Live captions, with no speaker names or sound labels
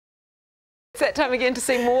that time again to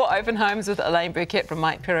see more open homes with Elaine Burkett from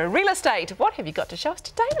Mike Pero Real Estate. What have you got to show us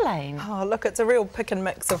today, Elaine? Oh, look, it's a real pick and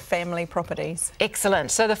mix of family properties.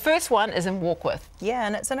 Excellent. So the first one is in Warkworth. Yeah,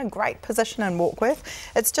 and it's in a great position in Warkworth.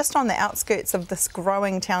 It's just on the outskirts of this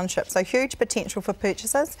growing township, so huge potential for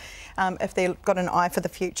purchasers if they've got an eye for the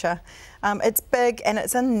future. It's big and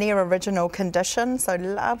it's in near original condition, so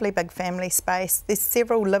lovely big family space. There's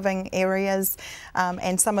several living areas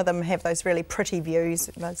and some of them have those really pretty views,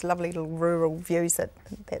 those lovely little rural views that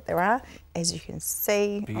there are, as you can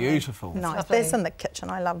see. Beautiful. Nice. That's in the kitchen.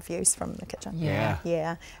 I love views from the kitchen. Yeah.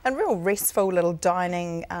 Yeah. And real restful little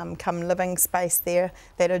dining come living space there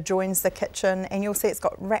that adjoins the kitchen, and you'll see it's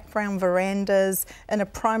got wraparound verandas in a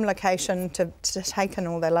prime location to take in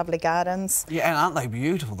all their lovely gardens. Yeah, and aren't they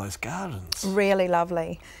beautiful, those gardens? Really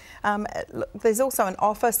lovely. There's also an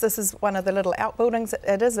office. This is one of the little outbuildings.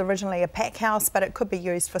 It is originally a pack house, but it could be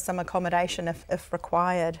used for some accommodation if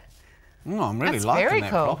required. Oh, I'm really That's liking very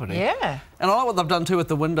that cool. property. Yeah. And I like what they've done too with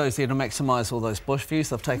the windows there to maximise all those bush views.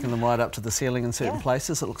 They've taken them right up to the ceiling in certain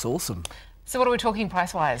places. It looks awesome. So what are we talking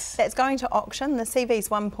price-wise? That's going to auction. The CV's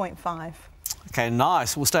 1.5. Okay,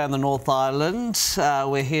 nice. We'll stay on the North Island.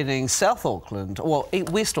 We're heading South Auckland, well,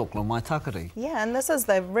 West Auckland, Waitakere. Yeah, and this is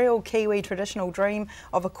the real Kiwi traditional dream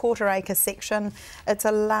of a quarter-acre section. It's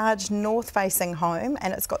a large north-facing home,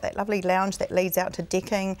 and it's got that lovely lounge that leads out to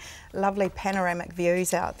decking, lovely panoramic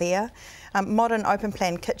views out there, modern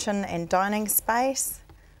open-plan kitchen and dining space.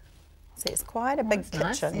 So it's quite a big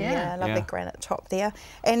kitchen, nice, yeah. lovely granite top there.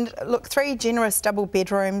 And look, 3 generous double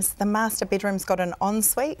bedrooms. The master bedroom's got an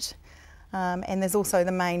ensuite. And there's also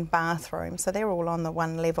the main bathroom, so they're all on the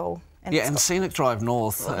one level. And yeah, and Scenic Drive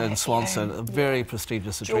North in Swanson, a very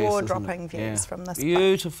prestigious address. Jaw-dropping views from this.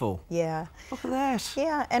 Beautiful. Yeah. Look at that.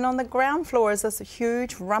 Yeah, and on the ground floor is this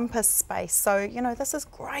huge rumpus space. So, you know, this is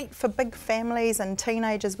great for big families and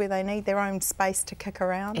teenagers where they need their own space to kick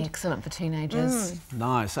around. Excellent for teenagers.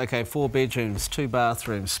 Nice. Okay, 4 bedrooms, 2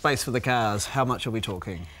 bathrooms, space for the cars. How much are we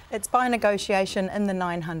talking? It's by negotiation in the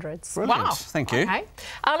 900s. Brilliant. Wow. Thank you. Okay.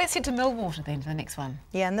 Let's head to Millwater then for the next one.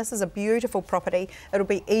 Yeah, and this is a beautiful property. It'll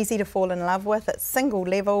be easy to fall in love with. It's single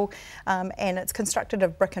level and it's constructed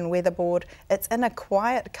of brick and weatherboard. It's in a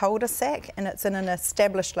quiet cul-de-sac and it's in an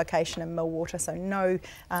established location in Millwater, so no,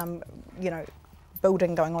 you know,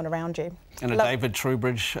 building going on around you. And a David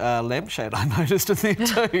Trowbridge lampshade, I noticed in there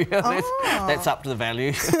too. That's up to the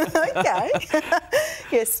value. Okay.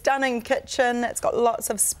 Yeah, stunning kitchen. It's got lots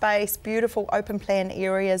of space, beautiful open plan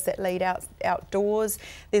areas that lead outdoors.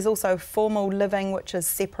 There's also formal living, which is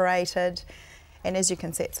separated. And as you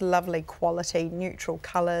can see, it's lovely quality, neutral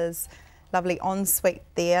colours. Lovely ensuite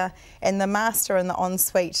there, and the master and the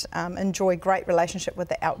ensuite enjoy great relationship with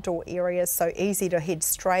the outdoor areas, so easy to head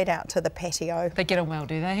straight out to the patio. They get on well,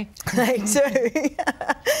 do they? They do.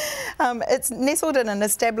 It's nestled in an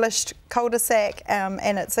established cul-de-sac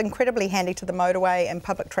and it's incredibly handy to the motorway and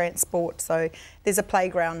public transport, so there's a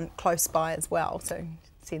playground close by as well, so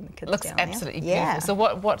send the kids Looks down there. absolutely beautiful. So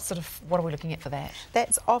what are we looking at for that?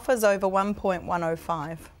 That's offers over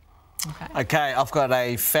 1.105. Okay, I've got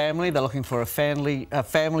a family. They're looking for a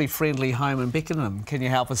family-friendly home in Beckenham. Can you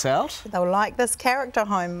help us out? They'll like this character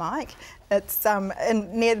home, Mike. It's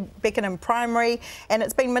near Beckenham Primary, and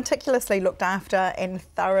it's been meticulously looked after and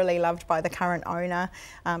thoroughly loved by the current owner.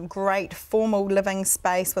 Great formal living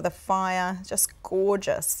space with a fire, just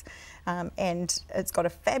gorgeous. And it's got a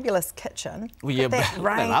fabulous kitchen. Well, yeah, that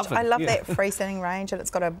range, I love yeah. that freestanding range, and it's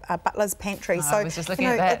got a butler's pantry. Oh, so I was just looking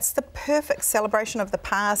at that. it's the perfect celebration of the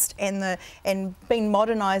past and being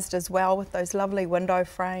modernised as well with those lovely window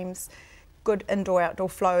frames. Good indoor-outdoor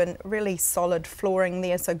flow and really solid flooring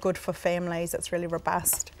there, so good for families. It's really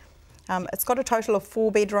robust. It's got a total of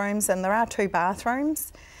 4 bedrooms and there are 2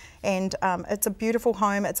 bathrooms. And it's a beautiful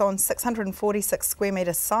home. It's on 646 square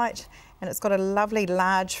metre site and it's got a lovely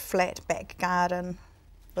large flat back garden.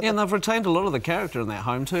 Yeah, and they've retained a lot of the character in that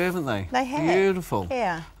home too, haven't they? They have. Beautiful.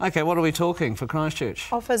 Yeah. Okay, what are we talking for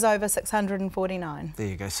Christchurch? Offers over 649. There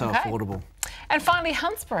you go, so affordable. And finally,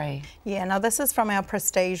 Hunsbury. Yeah, now this is from our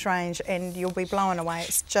Prestige range and you'll be blown away.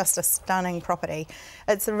 It's just a stunning property.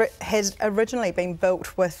 It has originally been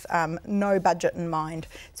built with no budget in mind,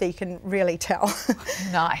 so you can really tell.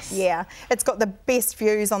 Nice. Yeah, it's got the best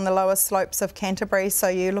views on the lower slopes of Canterbury, so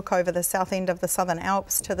you look over the south end of the Southern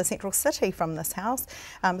Alps to the central city from this house.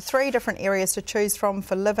 3 different areas to choose from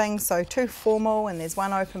for living, so 2 formal and there's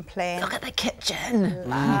 1 open plan. Look at the kitchen.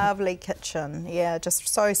 Lovely kitchen, yeah, just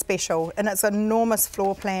so special. And it's an enormous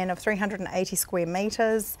floor plan of 380 square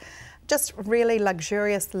metres. Just really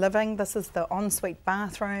luxurious living. This is the ensuite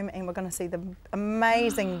bathroom and we're going to see the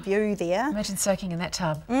amazing view there. Imagine soaking in that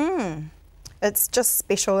tub. It's just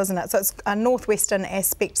special, isn't it? So it's a northwestern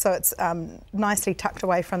aspect, so it's nicely tucked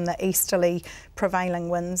away from the easterly prevailing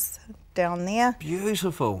winds down there.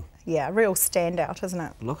 Beautiful. Yeah, real standout, isn't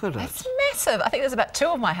it? Look at it. It's massive. I think there's about 2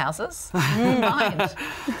 of my houses combined.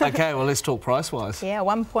 Okay, well, let's talk price-wise. Yeah,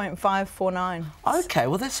 1.549. Okay,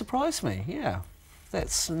 well, that surprised me, yeah.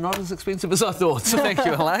 That's not as expensive as I thought, so thank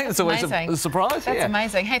you, Elaine. It's always a surprise. That's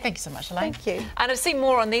amazing. Hey, thank you so much, Elaine. Thank you. And to see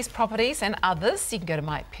more on these properties and others, you can go to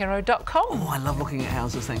mikepero.com. Oh, I love looking at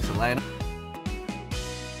houses. Thanks, Elaine.